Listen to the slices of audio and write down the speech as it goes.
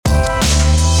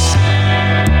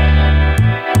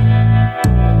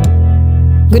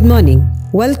Good morning.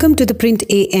 Welcome to the Print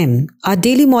AM, our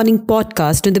daily morning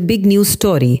podcast on the big news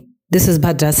story. This is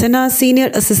Bhadra Sinha,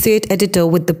 Senior Associate Editor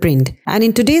with The Print. And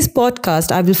in today's podcast,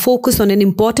 I will focus on an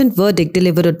important verdict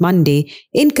delivered on Monday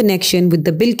in connection with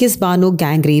the Bilkis Bano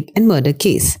gang rape and murder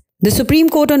case. The Supreme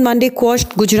Court on Monday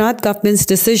quashed Gujarat government's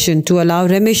decision to allow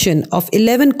remission of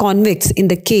 11 convicts in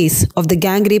the case of the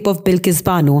gang rape of Bilkis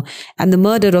Bano and the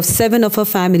murder of 7 of her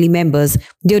family members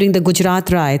during the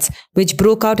Gujarat riots, which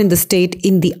broke out in the state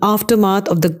in the aftermath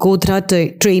of the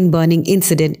Godhra train burning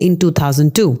incident in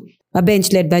 2002. A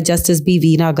bench led by Justice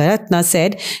B.V. Nagaratna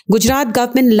said Gujarat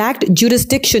government lacked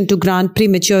jurisdiction to grant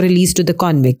premature release to the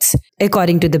convicts.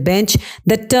 According to the bench,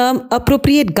 the term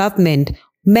appropriate government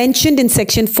mentioned in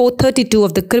Section 432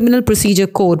 of the Criminal Procedure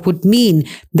Code would mean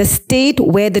the state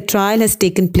where the trial has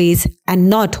taken place and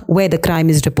not where the crime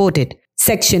is reported.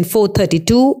 Section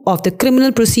 432 of the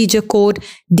Criminal Procedure Code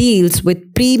deals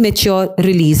with premature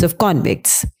release of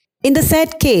convicts. In the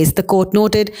said case, the court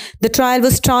noted the trial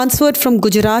was transferred from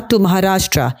Gujarat to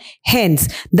Maharashtra. Hence,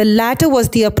 the latter was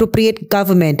the appropriate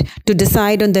government to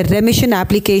decide on the remission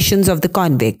applications of the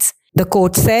convicts. The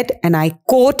court said, and I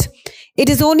quote, "It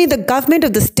is only the government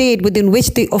of the state within which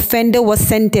the offender was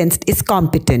sentenced is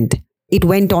competent." It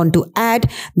went on to add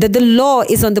that the law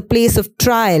is on the place of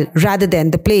trial rather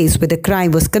than the place where the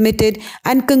crime was committed,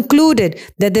 and concluded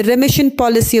that the remission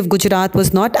policy of Gujarat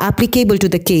was not applicable to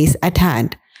the case at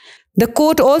hand. The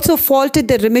court also faulted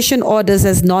the remission orders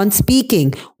as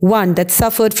non-speaking, one that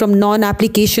suffered from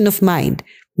non-application of mind.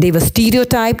 They were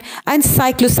stereotyped and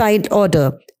cyclocide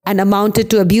order and amounted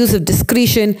to abuse of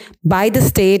discretion by the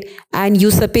state and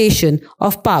usurpation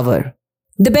of power.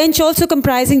 The bench, also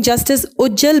comprising Justice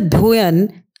Ujjal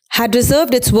Bhuyan, had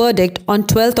reserved its verdict on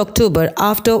 12th October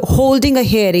after holding a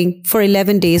hearing for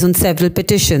 11 days on several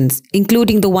petitions,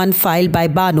 including the one filed by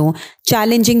Bano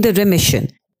challenging the remission.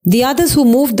 The others who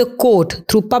moved the court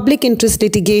through public interest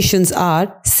litigations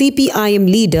are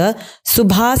CPIM leader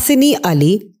Subhasini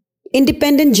Ali,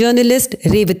 independent journalist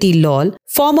Revati Lal,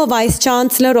 former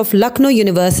Vice-Chancellor of Lucknow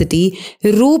University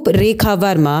Roop Rekha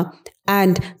Verma,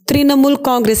 and Trinamool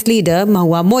Congress leader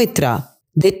Mahua Moitra.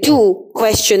 The two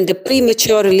questioned the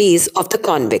premature release of the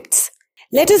convicts.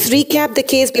 Let us recap the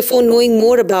case before knowing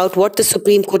more about what the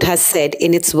Supreme Court has said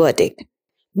in its verdict.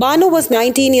 Bano was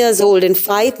 19 years old and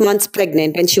 5 months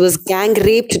pregnant when she was gang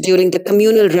raped during the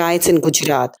communal riots in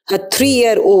Gujarat. Her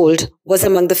 3-year-old was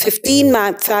among the 15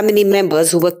 family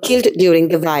members who were killed during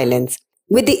the violence.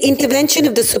 With the intervention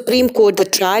of the Supreme Court, the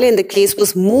trial in the case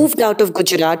was moved out of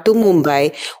Gujarat to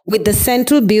Mumbai, with the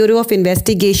Central Bureau of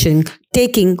Investigation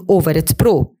taking over its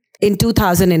probe. In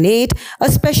 2008,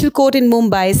 a special court in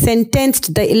Mumbai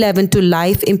sentenced the 11 to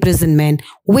life imprisonment,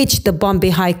 which the Bombay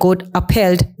High Court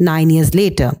upheld 9 years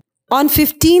later. On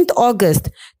 15th August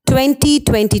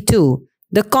 2022,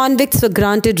 the convicts were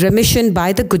granted remission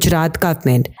by the Gujarat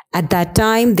government. At that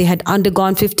time, they had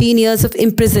undergone 15 years of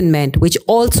imprisonment, which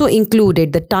also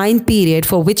included the time period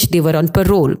for which they were on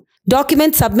parole.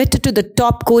 Documents submitted to the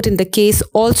top court in the case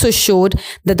also showed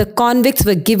that the convicts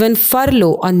were given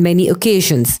furlough on many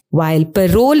occasions. While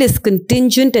parole is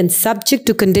contingent and subject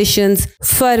to conditions,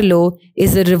 furlough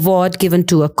is a reward given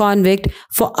to a convict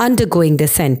for undergoing their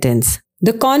sentence.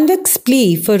 The convict's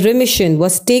plea for remission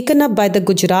was taken up by the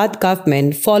Gujarat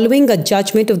government following a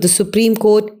judgment of the Supreme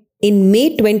Court in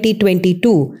May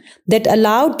 2022 that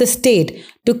allowed the state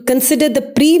to consider the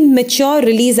premature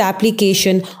release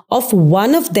application of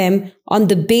one of them on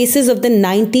the basis of the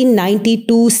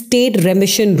 1992 state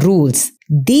remission rules.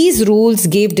 These rules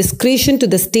gave discretion to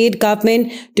the state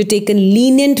government to take a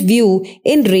lenient view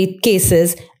in rape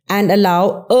cases and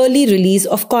allow early release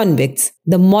of convicts.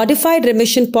 The modified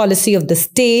remission policy of the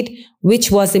state, which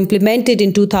was implemented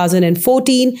in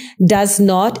 2014, does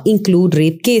not include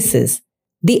rape cases.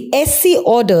 The SC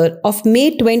order of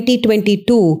May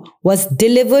 2022 was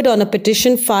delivered on a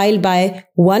petition filed by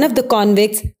one of the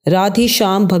convicts, Radhi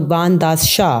Shyam Bhagwan Das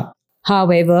Shah.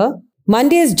 However,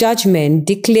 Monday's judgment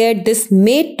declared this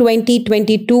May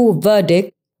 2022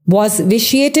 verdict was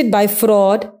vitiated by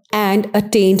fraud and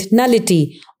attained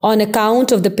nullity on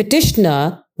account of the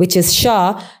petitioner, which is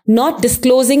Shah, not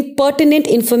disclosing pertinent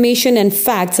information and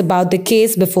facts about the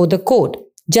case before the court.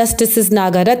 Justices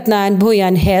Nagaratna and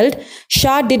Bhuyan held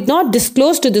Shah did not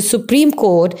disclose to the Supreme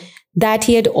Court that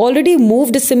he had already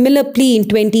moved a similar plea in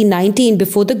 2019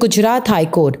 before the Gujarat High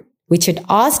Court, which had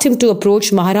asked him to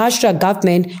approach Maharashtra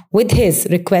government with his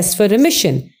request for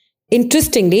remission.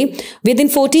 Interestingly, within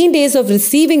 14 days of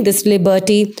receiving this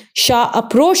liberty, Shah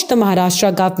approached the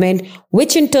Maharashtra government,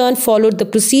 which in turn followed the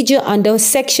procedure under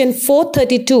Section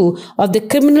 432 of the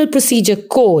Criminal Procedure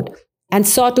Code and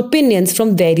sought opinions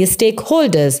from various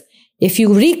stakeholders. If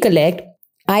you recollect,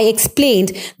 I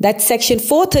explained that Section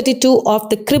 432 of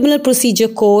the Criminal Procedure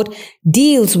Code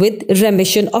deals with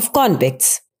remission of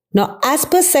convicts. Now, as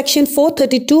per Section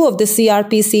 432 of the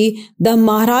CRPC, the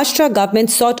Maharashtra government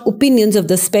sought opinions of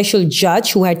the special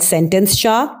judge who had sentenced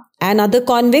Shah and other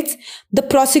convicts, the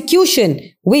prosecution,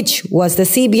 which was the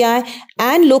CBI,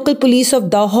 and local police of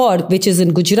Dahod, which is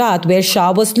in Gujarat, where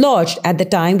Shah was lodged at the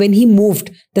time when he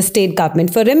moved the state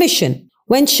government for remission.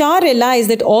 When Shah realized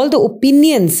that all the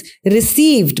opinions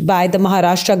received by the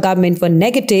Maharashtra government were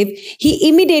negative, he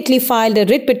immediately filed a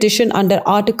writ petition under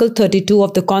Article 32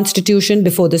 of the Constitution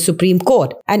before the Supreme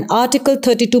Court. An Article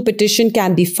 32 petition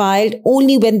can be filed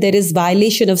only when there is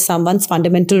violation of someone's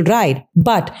fundamental right.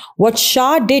 But what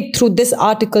Shah did through this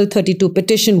Article 32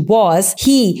 petition was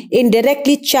he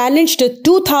indirectly challenged the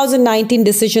 2019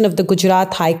 decision of the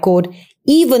Gujarat High Court,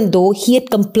 even though he had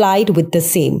complied with the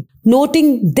same.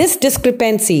 Noting this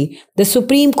discrepancy, the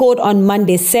Supreme Court on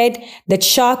Monday said that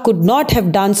Shah could not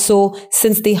have done so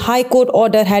since the High Court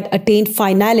order had attained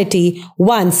finality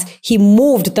once he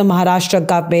moved the Maharashtra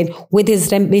government with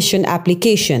his remission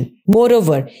application.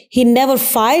 Moreover, he never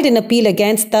filed an appeal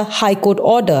against the High Court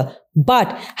order,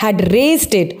 but had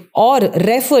raised it or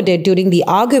referred it during the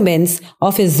arguments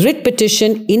of his writ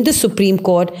petition in the Supreme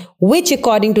Court, which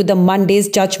according to the Monday's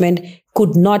judgment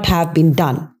could not have been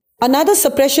done. Another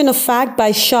suppression of fact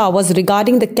by Shah was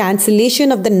regarding the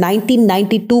cancellation of the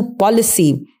 1992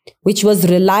 policy, which was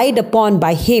relied upon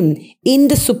by him in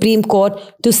the Supreme Court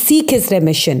to seek his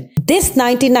remission. This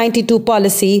 1992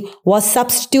 policy was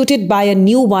substituted by a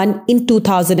new one in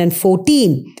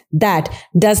 2014 that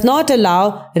does not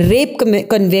allow rape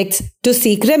convicts to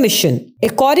seek remission.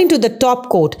 According to the top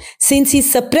court, since he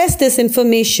suppressed this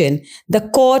information, the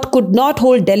court could not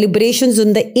hold deliberations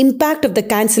on the impact of the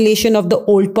cancellation of the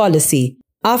old policy.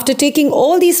 After taking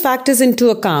all these factors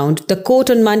into account, the court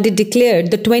on Monday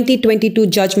declared the 2022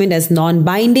 judgment as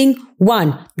non-binding,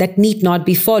 one that need not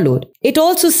be followed. It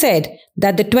also said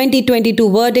that the 2022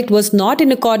 verdict was not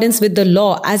in accordance with the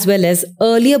law as well as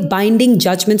earlier binding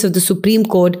judgments of the Supreme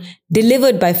Court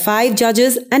delivered by 5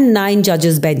 judges and 9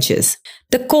 judges' benches.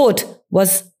 The court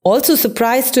was also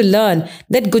surprised to learn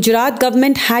that Gujarat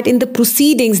government had in the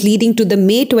proceedings leading to the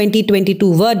May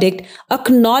 2022 verdict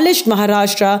acknowledged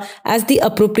Maharashtra as the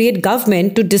appropriate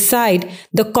government to decide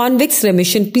the convict's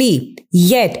remission plea,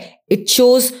 yet it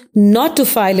chose not to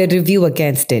file a review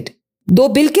against it. Though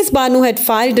Bilkis Bano had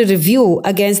filed a review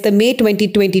against the May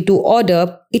 2022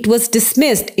 order, it was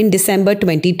dismissed in December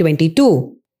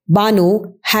 2022.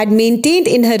 Bano had maintained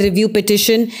in her review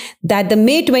petition that the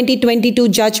May 2022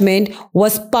 judgment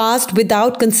was passed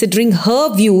without considering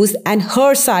her views and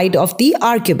her side of the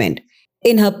argument.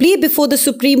 In her plea before the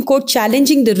Supreme Court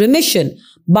challenging the remission,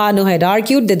 Bano had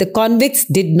argued that the convicts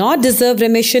did not deserve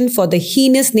remission for the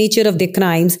heinous nature of their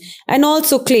crimes and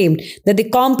also claimed that the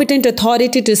competent authority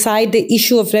to decide the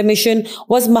issue of remission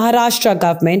was Maharashtra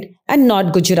government and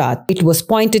not Gujarat. It was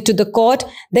pointed to the court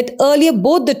that earlier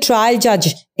both the trial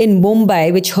judge in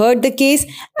Mumbai, which heard the case,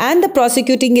 and the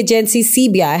prosecuting agency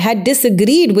CBI had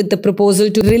disagreed with the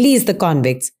proposal to release the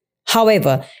convicts.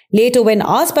 However, later when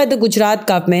asked by the Gujarat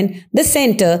government, the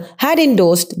centre had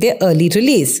endorsed their early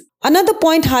release. Another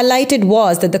point highlighted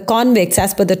was that the convicts,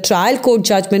 as per the trial court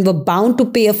judgment, were bound to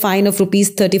pay a fine of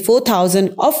Rs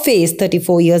 34,000 or face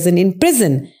 34 years in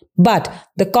prison. But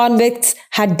the convicts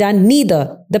had done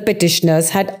neither, the petitioners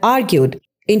had argued.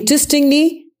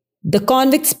 Interestingly, the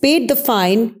convicts paid the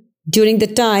fine during the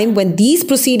time when these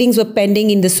proceedings were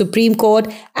pending in the Supreme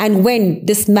Court and when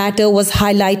this matter was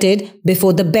highlighted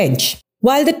before the bench.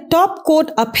 While the top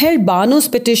court upheld Bano's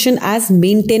petition as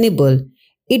maintainable,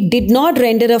 it did not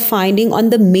render a finding on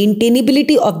the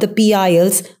maintainability of the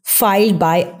PILs filed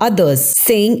by others,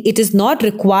 saying it is not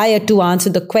required to answer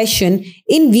the question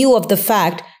in view of the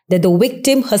fact that the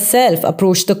victim herself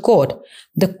approached the court.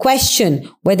 The question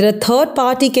whether a third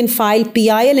party can file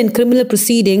PIL in criminal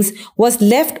proceedings was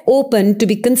left open to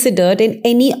be considered in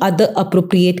any other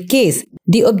appropriate case.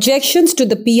 The objections to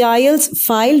the PILs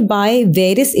filed by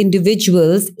various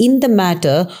individuals in the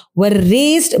matter were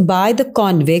raised by the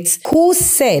convicts, who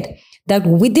said that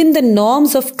within the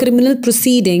norms of criminal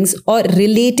proceedings or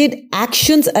related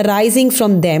actions arising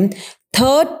from them,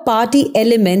 third-party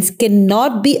elements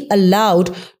cannot be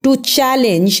allowed to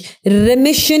challenge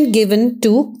remission given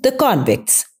to the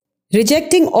convicts.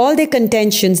 Rejecting all their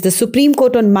contentions, the Supreme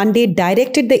Court on Monday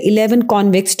directed the 11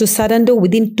 convicts to surrender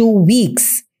within 2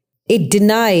 weeks. It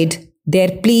denied their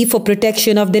plea for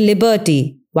protection of their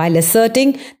liberty, while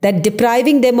asserting that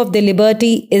depriving them of their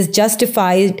liberty is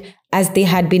justified as they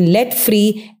had been let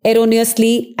free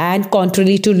erroneously and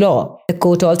contrary to law. The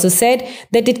court also said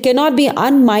that it cannot be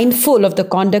unmindful of the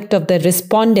conduct of the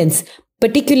respondents,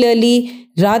 particularly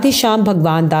Radhesham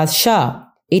Bhagwan Das Shah.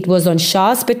 It was on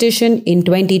Shah's petition in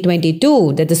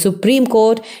 2022 that the Supreme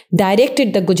Court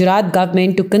directed the Gujarat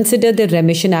government to consider the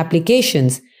remission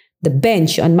applications. The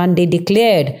bench on Monday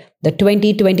declared the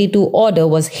 2022 order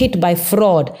was hit by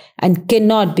fraud and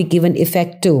cannot be given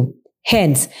effect to.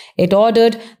 Hence, it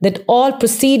ordered that all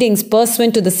proceedings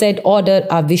pursuant to the said order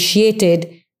are vitiated,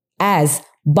 as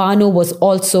Bano was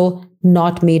also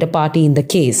not made a party in the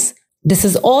case. This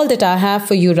is all that I have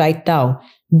for you right now.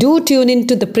 Do tune in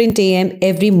to The Print AM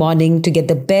every morning to get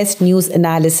the best news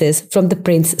analysis from the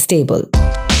Print's stable.